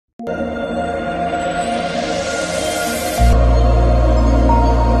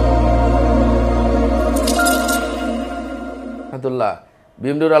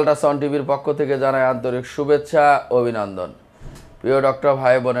বিমডুর ultrasound টিভির পক্ষ থেকে জানাই আন্তরিক শুভেচ্ছা অভিনন্দন। প্রিয় ডক্টর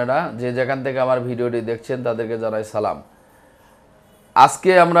ভাই বোনেরা, যে যেখান থেকে আমার ভিডিওটি দেখছেন তাদেরকে জানাই সালাম।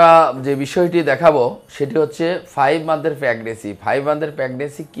 আজকে আমরা যে বিষয়টি দেখাবো সেটি হচ্ছে 5 মান্থের প্রেগন্যান্সি। 5 মান্থের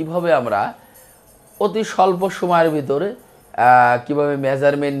প্রেগন্যান্সি কীভাবে আমরা অতি স্বল্প সময়ের ভিতরে কিভাবে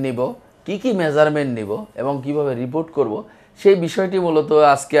মেজারমেন্ট নিব, কি মেজারমেন্ট নিব এবং কিভাবে রিপোর্ট করব, সেই বিষয়টি মূলত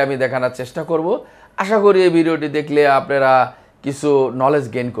আজকে আমি দেখানোর চেষ্টা করব। আশা করি এই ভিডিওটি দেখলে আপনারা কিছু নলেজ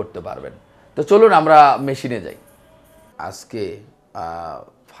গেইন করতে পারবেন। তো চলুন আমরা মেশিনে যাই। আজকে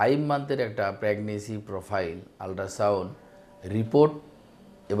 5 মান্থের একটা প্রেগন্যান্সি প্রোফাইল, আল্ট্রাসাউন্ড রিপোর্ট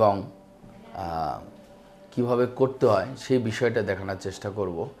এবং কিভাবে করতে হয় সেই বিষয়টা দেখানোর চেষ্টা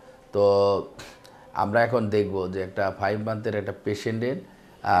করব। তো আমরা এখন দেখব যে একটা 5 মান্থের একটা পেশেন্টের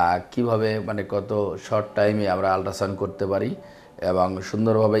কিভাবে মানে কত শর্ট টাইমে আমরা আল্ট্রাসাউন্ড করতে পারি এবং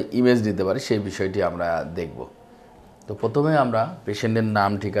সুন্দরভাবে ইমেজ দিতে পারি সেই বিষয়টি আমরা দেখব। তো প্রথমে আমরা পেশেন্টের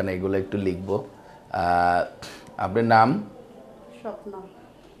নাম, ঠিকানা এগুলো একটু লিখব। আপনার নাম? স্বপ্না।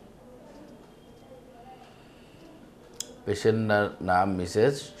 পেশেন্টের নাম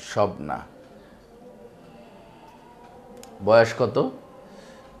মিসেস স্বপ্না। বয়স কত?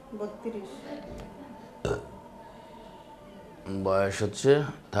 32। বয়স হচ্ছে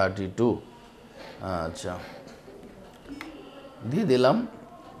 32। আচ্ছা, দিয়ে দিলাম।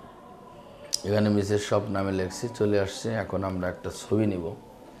 এখানে মিসেস সব নামে লেখছি, চলে আসছে। এখন আমরা একটা ছবি নিব।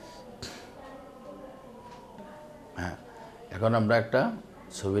 হ্যাঁ, এখন আমরা একটা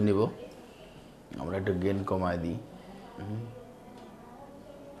ছবি নিব। আমরা একটু গেন কমায় দিই।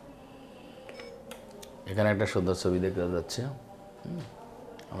 এখানে একটা সুন্দর ছবি দেখা যাচ্ছে।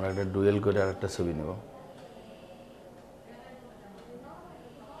 আমরা একটা ডুয়েল করে আর একটা ছবি নেব।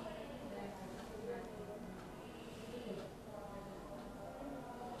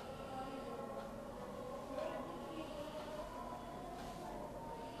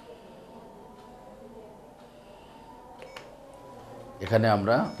 এখানে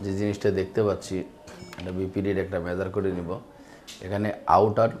আমরা যে জিনিসটা দেখতে পাচ্ছি, একটা বিপিডির একটা মেজার করে নিব। এখানে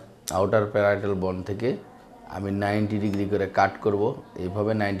আউটার প্যারাইটাল বন থেকে আমি 90 ডিগ্রি করে কাট করব।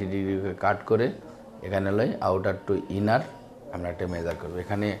 এইভাবে 90 ডিগ্রি করে কাট করে এখানে লই আউটার টু ইনার আমরা একটা মেজার করব।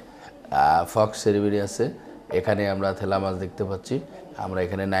 এখানে ফক্স সেরিবেরি আছে, এখানে আমরা থ্যালামাস দেখতে পাচ্ছি। আমরা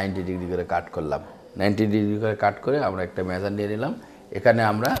এখানে 90 ডিগ্রি করে কাট করলাম। 90 ডিগ্রি করে কাট করে আমরা একটা মেজার নিয়ে নিলাম। এখানে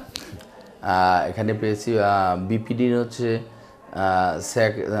আমরা এখানে পেয়েছি বিপিডির হচ্ছে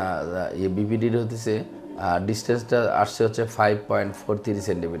বিপিডির হচ্ছে ডিস্টেন্সটা আসছে হচ্ছে 5.43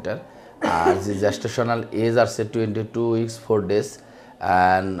 সেন্টিমিটার। আর যে জ্যাস্টেশনাল এজ আসছে 22 উইকস 4 ডেজ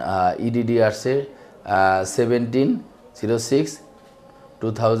অ্যান্ড ইডিডি আসছে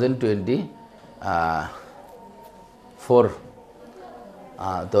 17/06/2024।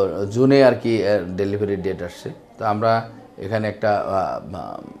 তো জুনে আর কি ডেলিভারি ডেট আসছে। তো আমরা এখানে একটা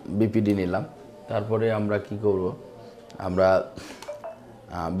বিপিডি নিলাম। তারপরে আমরা কি করব, আমরা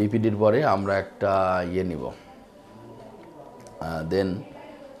বিপিডির পরে আমরা একটা ইয়ে নিব। দেন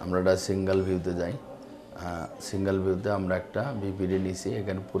আমরা একটা সিঙ্গেল ভিউতে যাই। সিঙ্গেল ভিউতে আমরা একটা বিপিডি নিছি।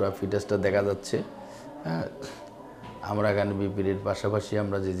 এখানে পুরো ফিটাসটা দেখা যাচ্ছে। হ্যাঁ, আমরা এখানে বিপিডির পাশাপাশি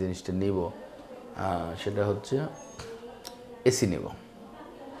আমরা যে জিনিসটা নিব সেটা হচ্ছে এসি নিব।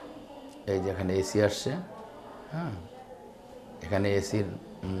 এই যে এখানে এসি আসছে। হ্যাঁ, এখানে এসির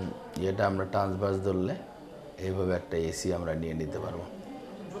ইয়েটা আমরা ট্রান্সভার্স ধরলে এইভাবে একটা এসি আমরা নিয়ে নিতে পারবো।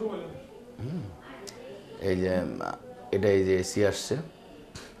 এই যে এটা, এই যে এসি আসছে,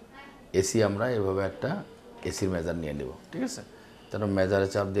 এসি আমরা এইভাবে একটা এসির মেজার নিয়ে নেব। ঠিক আছে, তারপর মেজারে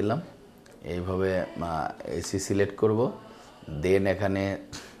চাপ দিলাম, এইভাবে এসি সিলেক্ট করব। দেন এখানে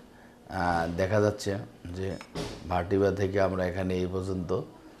দেখা যাচ্ছে যে ভার্টিবা থেকে আমরা এখানে এই পর্যন্ত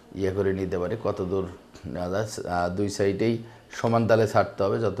ইয়ে করে নিতে পারি। কত দূর নেওয়া যায়, দুই সাইডেই সমান তালে ছাড়তে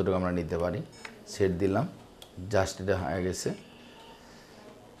হবে, যতটুকু আমরা নিতে পারি। সেট দিলাম, জাস্ট এটা হয়ে গেছে।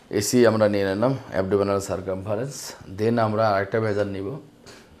 এসি আমরা নিয়ে নিলাম, অ্যাবডোমিনাল সার্কামফারেন্স। দেন আমরা আরেকটা মেজার নিব।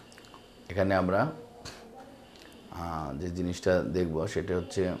 এখানে আমরা যে জিনিসটা দেখব সেটা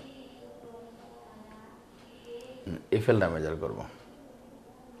হচ্ছে এফএলটা মেজার করব।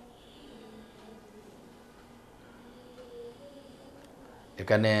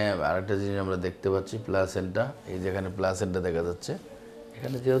 এখানে আরেকটা জিনিস আমরা দেখতে পাচ্ছি, প্লাসেন্টা। এই যেখানে প্লাসেন্টা দেখা যাচ্ছে,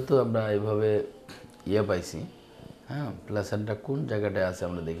 এখানে যেহেতু আমরা এইভাবে ইয়ে পাইছি, হ্যাঁ, প্লাসেন্টা কোন জায়গাটায় আছে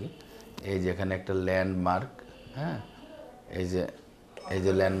আমরা দেখি। এই যে এখানে একটা ল্যান্ডমার্ক, হ্যাঁ, এই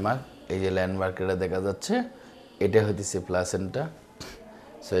যে ল্যান্ডমার্ক, এই যে ল্যান্ডমার্ক এটা দেখা যাচ্ছে, এটা হইতেছে প্লাসেন্টা।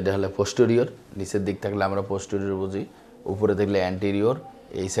 সো এটা হলো পোস্টেরিয়র। নিচের দিক থাকলে আমরা পোস্টেরিয়র বুঝি, উপরে থাকলে অ্যান্টেরিয়র,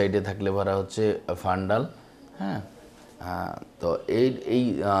 এই সাইডে থাকলে পরে হচ্ছে ফান্ডাল। হ্যাঁ, তো এই এই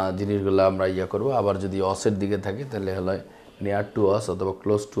জিনিসগুলো আমরা করব। আবার যদি অসের দিকে থাকে তাহলে হলো নিয়ার টু অস অথবা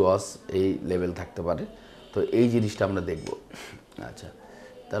ক্লোজ টু অস এই লেভেল থাকতে পারে। তো এই জিনিসটা আমরা দেখব। আচ্ছা,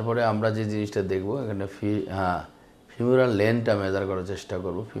 তারপরে আমরা যে জিনিসটা দেখব এখানে ফিমোরাল লেন্থটা মেজার করার চেষ্টা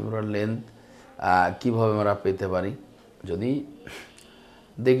করব। ফিমোরাল লেন্থ কীভাবে আমরা পেতে পারি, যদি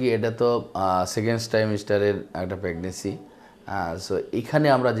দেখি এটা তো সেকেন্ড ট্রাইমেস্টারের একটা প্রেগনেন্সি। সো এখানে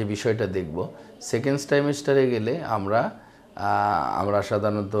আমরা যে বিষয়টা দেখব, সেকেন্ড ট্রাইমেস্টারে গেলে আমরা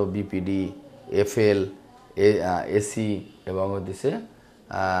সাধারণত বিপিডি, এফএল, এসি এবং হচ্ছে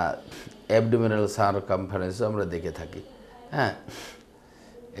অ্যাবডোমিনাল সারকামফারেন্সও আমরা দেখে থাকি। হ্যাঁ,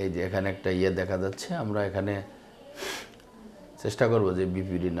 এই যে এখানে একটা দেখা যাচ্ছে, আমরা এখানে চেষ্টা করব যে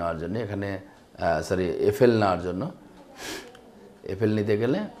বিপিডি নেওয়ার জন্য, এখানে এফএল নেওয়ার জন্য। এফএল নিতে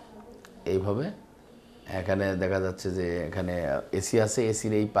গেলে এইভাবে এখানে দেখা যাচ্ছে যে এখানে এসি আছে,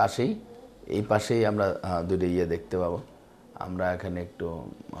 এসির এই পাশেই আমরা দুটো দেখতে পাবো। আমরা এখানে একটু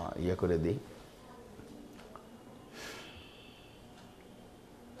করে দিই।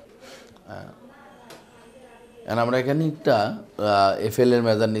 আমরা এখানে একটা এফএল এর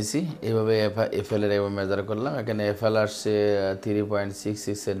মেজার নিছি, এইভাবে এফএল এর মেজার করলাম। এখানে এফএল আসছে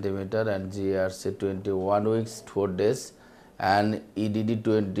 3.66 সেন্টিমিটার অ্যান্ড জি আসছে 21 weeks 4 days and EDD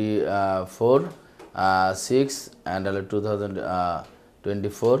 24/6 and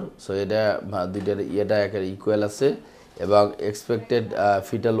 2024। So এটা দুইটার একের ইকুয়াল আছে এবং এক্সপেক্টেড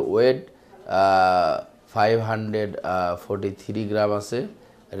ফিটাল ওয়েট 543 গ্রাম আছে।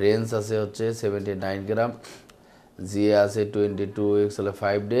 রেঞ্জ আছে হচ্ছে 79 গ্রাম। জিএ আছে 22 উইকস হলে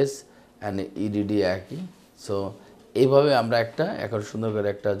 5 ডেজ অ্যান্ড ইডিডি একই। সো এইভাবে আমরা এখন সুন্দর করে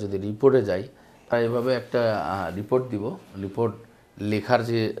একটা যদি রিপোর্টে যাই, এইভাবে একটা রিপোর্ট দিব। রিপোর্ট লেখার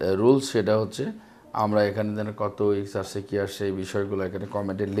যে রুলস সেটা হচ্ছে আমরা এখানে যেন কত উইকস আসছে কী আসছে এই বিষয়গুলো এখানে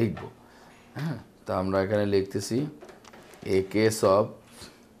কমেন্টে লিখব। হ্যাঁ, তা আমরা এখানে লিখতেছি এ case of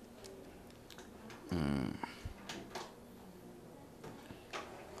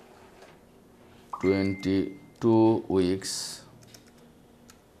 (22 weeks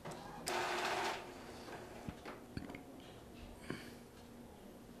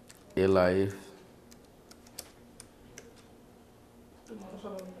alive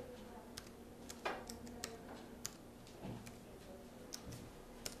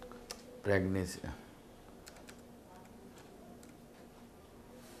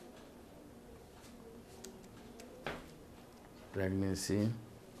pregnancy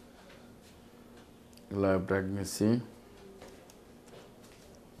live pregnancy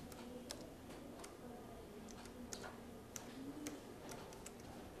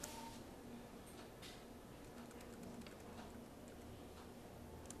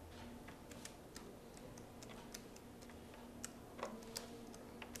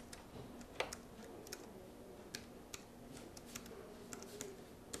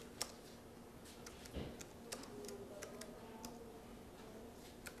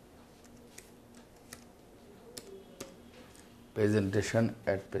presentation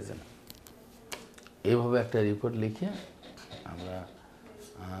at present. এইভাবে একটা রিপোর্ট লিখে আমরা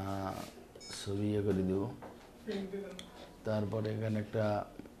ছবি করে দেব। তারপরে এখানে একটা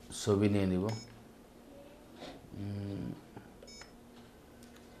ছবি নিয়ে নিব।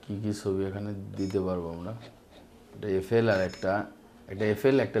 কি কি ছবি এখানে দিতে পারবো আমরা, একটা এফএল আর একটা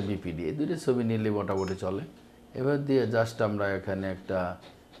এফএল একটা বিপিডি, এই দুটো ছবি নিলে মোটামুটি চলে। এবার দিয়ে জাস্ট আমরা এখানে একটা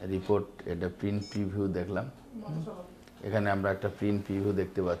রিপোর্ট, এটা প্রিন্ট প্রিভিউ দেখলাম। এখানে আমরা একটা প্রিন্ট প্রিভিউ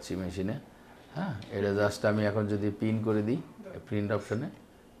দেখতে পাচ্ছি মেশিনে। হ্যাঁ, এটা জাস্ট আমি এখন যদি প্রিন্ট করে দিই, প্রিন্ট অপশনে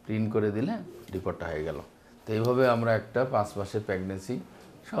প্রিন্ট করে দিলে রিপোর্টটা হয়ে গেল। তো এইভাবে আমরা একটা 5 মাসের প্রেগনেন্সি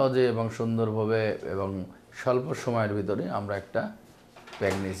সহজে এবং সুন্দরভাবে এবং স্বল্প সময়ের ভিতরে আমরা একটা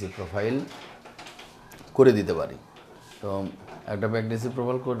প্রেগনেন্সি প্রোফাইল করে দিতে পারি। তো একটা প্রেগনেন্সি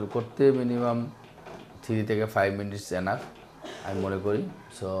প্রোফাইল করতে মিনিমাম 3 থেকে 5 মিনিটস এনাফ আমি মনে করি।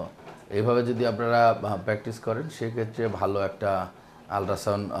 সো এইভাবে যদি আপনারা প্র্যাকটিস করেন সেক্ষেত্রে ভালো একটা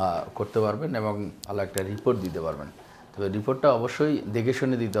আলট্রাসাউন্ড করতে পারবেন এবং ভালো একটা রিপোর্ট দিতে পারবেন। তবে রিপোর্টটা অবশ্যই দেখে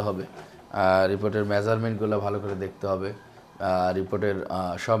শুনে দিতে হবে। রিপোর্টের মেজারমেন্টগুলো ভালো করে দেখতে হবে। রিপোর্টের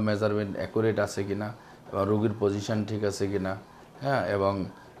সব মেজারমেন্ট অ্যাকুরেট আছে কি না এবং রোগীর পজিশন ঠিক আছে কি না। হ্যাঁ, এবং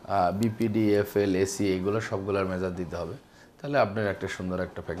বিপিডি, এফএল, এসি এগুলো সবগুলোর মেজার দিতে হবে। তাহলে আপনার একটা সুন্দর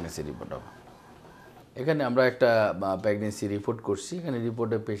একটা প্রেগনেন্সি রিপোর্ট হবে। এখানে আমরা একটা প্রেগনেন্সি রিপোর্ট করছি। এখানে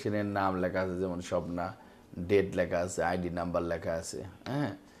রিপোর্টে পেশেন্টের নাম লেখা আছে, যেমন স্বপ্না, ডেট লেখা আছে, আইডি নাম্বার লেখা আছে।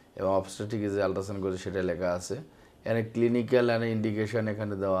 হ্যাঁ, এবং অবস্টেট্রিক যে আলট্রাসাউন্ড করেছে সেটা লেখা আছে। এখানে ক্লিনিক্যাল অ্যান্ড ইন্ডিকেশন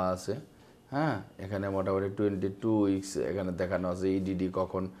এখানে দেওয়া আছে। হ্যাঁ, এখানে মোটামুটি 22 উইকস এখানে দেখানো আছে। ইডিডি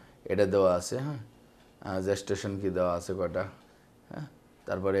কখন এটা দেওয়া আছে। হ্যাঁ, জেস্টেশন কি দেওয়া আছে কটা। হ্যাঁ,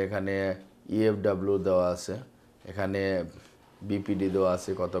 তারপরে এখানে ইএফডব্লিউ দেওয়া আছে, এখানে বিপিডি দেওয়া আছে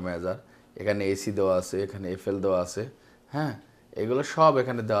কত মেজার, এখানে এসি দেওয়া আছে, এখানে এফএল দেওয়া আছে। হ্যাঁ, এগুলো সব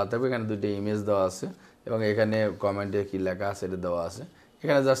এখানে দেওয়া থাকবে। এখানে দুটো ইমেজ দেওয়া আছে এবং এখানে কমেন্টে কী লেখা আছে এটা দেওয়া আছে।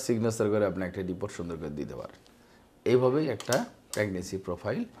 এখানে জাস্ট সিগনেচার করে আপনি একটা রিপোর্ট সুন্দর করে দিতে পারেন। এইভাবেই একটা প্রেগনেন্সি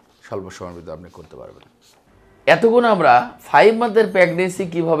প্রোফাইল স্বল্প সময়ের ভিতরে আপনি করতে পারবেন। এতক্ষণ আমরা 5 মান্থের প্রেগনেন্সি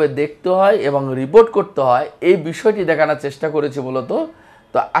কীভাবে দেখতে হয় এবং রিপোর্ট করতে হয় এই বিষয়টি দেখানোর চেষ্টা করেছি মূলত।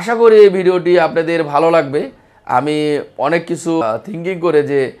 তো আশা করি এই ভিডিওটি আপনাদের ভালো লাগবে। আমি অনেক কিছু থিঙ্কিং করে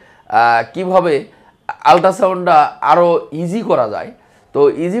যে কিভাবে আল্ট্রাসাউন্ডটা আরও ইজি করা যায়। তো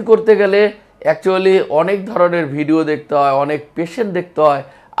ইজি করতে গেলে অ্যাকচুয়ালি অনেক ধরনের ভিডিও দেখতে হয়, অনেক পেশেন্ট দেখতে হয়।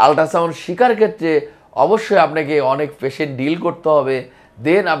 আল্ট্রাসাউন্ড শেখার ক্ষেত্রে অবশ্যই আপনাকে অনেক পেশেন্ট ডিল করতে হবে,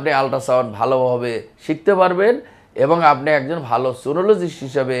 দেন আপনি আল্ট্রাসাউন্ড ভালোভাবে শিখতে পারবেন এবং আপনি একজন ভালো সোনোলজিস্ট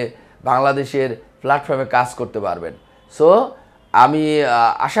হিসাবে বাংলাদেশের প্ল্যাটফর্মে কাজ করতে পারবেন। সো আমি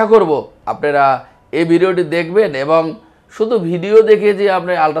আশা করব আপনারা এই ভিডিওটি দেখবেন এবং শুধু ভিডিও দেখে যে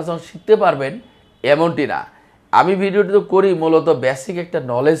আপনি আল্ট্রাসাউন্ড শিখতে পারবেন এমনটি না। আমি ভিডিওটি তো করি মূলত বেসিক একটা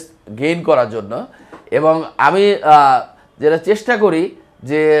নলেজ গেইন করার জন্য এবং আমি যেটা চেষ্টা করি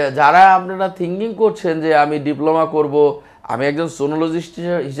যে যারা আপনারা থিঙ্কিং করছেন যে আমি ডিপ্লোমা করব, আমি একজন সোনোলজিস্ট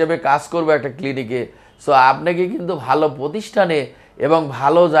হিসেবে কাজ করব একটা ক্লিনিকে, সো আপনাকে কিন্তু ভালো প্রতিষ্ঠানে এবং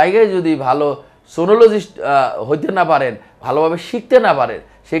ভালো জায়গায় যদি ভালো সোনোলজিস্ট হইতে না পারেন, ভালোভাবে শিখতে না পারেন,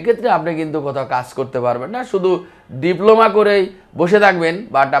 সেক্ষেত্রে আপনি কিন্তু কোথাও কাজ করতে পারবেন না। শুধু ডিপ্লোমা করেই বসে থাকবেন,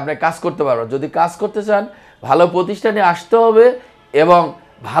 বাট আপনি কাজ করতে পারবেন। যদি কাজ করতে চান ভালো প্রতিষ্ঠানে আসতে হবে এবং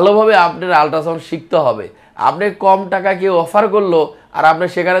ভালোভাবে আপনার আল্ট্রাসাউন্ড শিখতে হবে। আপনি কম টাকা কেউ অফার করলো আর আপনি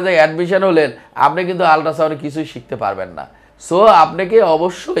সেখানে যাই অ্যাডমিশন হলেন, আপনি কিন্তু আল্ট্রাসাউন্ডে কিছুই শিখতে পারবেন না। সো আপনাকে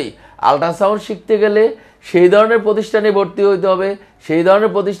অবশ্যই আল্ট্রাসাউন্ড শিখতে গেলে সেই ধরনের প্রতিষ্ঠানে ভর্তি হইতে হবে, সেই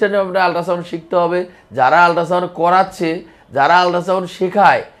ধরনের প্রতিষ্ঠানে আপনার আল্ট্রাসাউন্ড শিখতে হবে যারা আল্ট্রাসাউন্ড করাচ্ছে, যারা আল্ট্রাসাউন্ড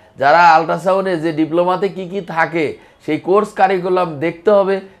শেখায়, যারা আল্ট্রাসাউন্ডে যে ডিপ্লোমাতে কি কি থাকে সেই কোর্স কারিকুলাম দেখতে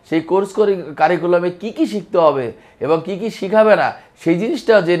হবে, সেই কোর্স কারিকুলামে কি কি শিখতে হবে এবং কি কি শিখাবে না সেই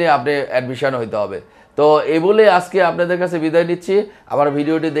জিনিসটা জেনে আপনি অ্যাডমিশন হইতে হবে। তো এই বলে আজকে আপনাদের কাছে বিদায় নিচ্ছি। আমার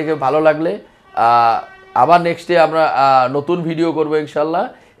ভিডিওটি দেখে ভালো লাগলে আবার নেক্সটে আমরা নতুন ভিডিও করবো ইনশাল্লাহ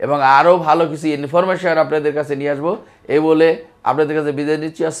এবং আরও ভালো কিছু ইনফরমেশন আপনাদের কাছে নিয়ে আসবো। এই বলে আপনাদের কাছে বিদায়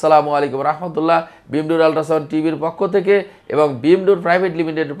নিচ্ছি। আসসালামু আলাইকুম রহমতুল্লাহ। বিমডুর আল্ট্রাসাউন্ড টিভির পক্ষ থেকে এবং বিমডুর প্রাইভেট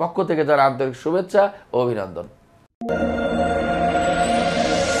লিমিটেডের পক্ষ থেকে যারা আন্তরিক শুভেচ্ছা ও অভিনন্দন।